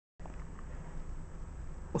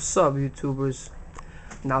What's up, YouTubers?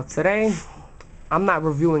 Now today, I'm not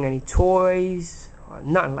reviewing any toys or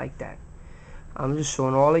nothing like that. I'm just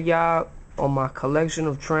showing all of y'all on my collection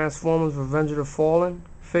of Transformers Revenge of the Fallen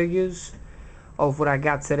figures of what I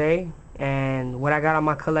got today and what I got on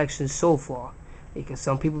my collection so far. Because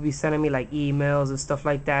some people be sending me like emails and stuff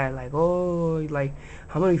like that, like, oh, like,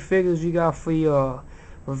 how many figures you got for your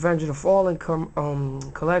Revenge of the Fallen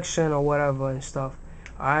collection or whatever and stuff.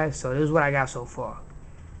 Alright, so this is what I got so far.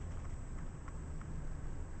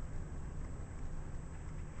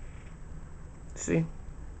 See?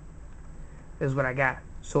 This is what I got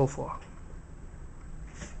so far.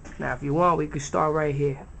 Now, if you want, we could start right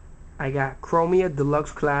here. I got Chromia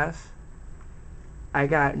Deluxe Class. I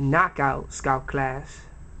got Knockout Scout Class.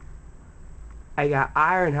 I got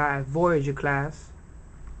Ironhide Voyager Class.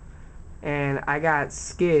 And I got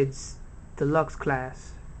Skids Deluxe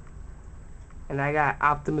Class. And I got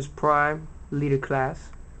Optimus Prime Leader Class.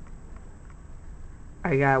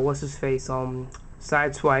 I got, what's his face,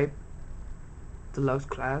 Sideswipe Deluxe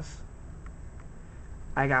Class.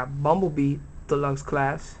 I got Bumblebee Deluxe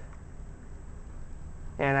Class.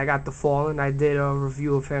 And I got The Fallen. I did a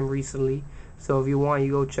review of him recently. So if you want,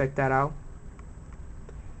 you go check that out.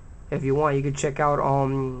 If you want, you can check out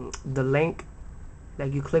the link.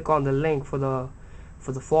 Like, you click on the link for the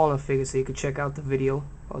Fallen figure, so you can check out the video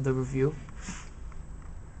of the review.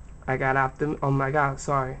 I got I got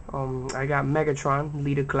Megatron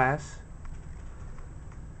Leader Class.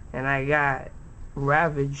 And I got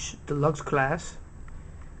Ravage Deluxe Class.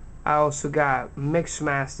 I also got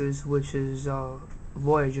Mixmasters, which is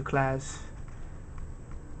Voyager Class.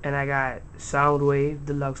 And I got Soundwave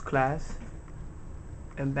Deluxe Class.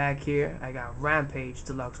 And back here I got Rampage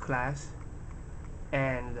Deluxe Class.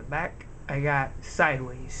 And in the back I got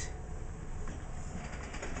Sideways.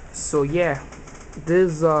 So yeah,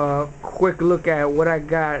 this is a quick look at what I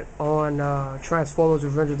got on Transformers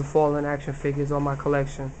Revenge of the Fallen action figures on my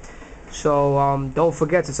collection. So don't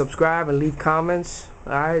forget to subscribe and leave comments.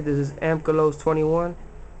 Alright, this is Amkalos21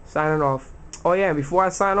 signing off. Oh yeah, and before I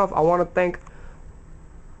sign off, I want to thank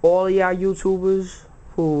all of y'all YouTubers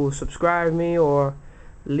who subscribe me or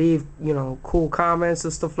leave, cool comments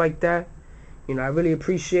and stuff like that. I really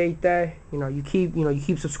appreciate that. You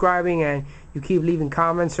keep subscribing and you keep leaving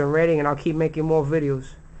comments and rating, and I'll keep making more videos.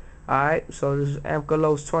 Alright, so this is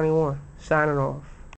Amkalos21 signing off.